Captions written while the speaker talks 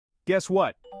Guess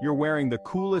what? You're wearing the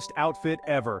coolest outfit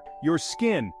ever. Your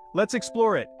skin. Let's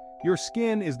explore it. Your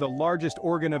skin is the largest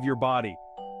organ of your body.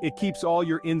 It keeps all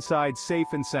your insides safe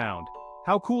and sound.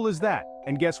 How cool is that?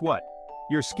 And guess what?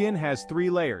 Your skin has 3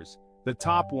 layers. The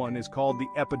top one is called the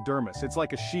epidermis. It's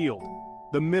like a shield.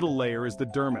 The middle layer is the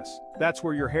dermis. That's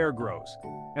where your hair grows.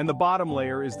 And the bottom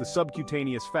layer is the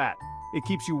subcutaneous fat. It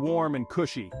keeps you warm and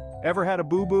cushy. Ever had a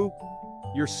boo-boo?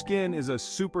 Your skin is a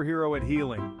superhero at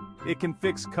healing. It can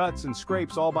fix cuts and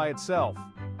scrapes all by itself.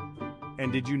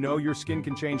 And did you know your skin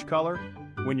can change color?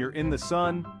 When you're in the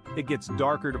sun, it gets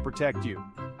darker to protect you.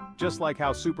 Just like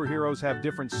how superheroes have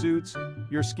different suits,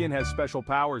 your skin has special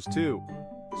powers too.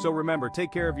 So remember,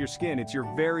 take care of your skin. It's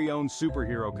your very own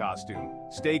superhero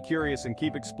costume. Stay curious and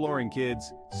keep exploring,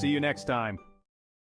 kids. See you next time.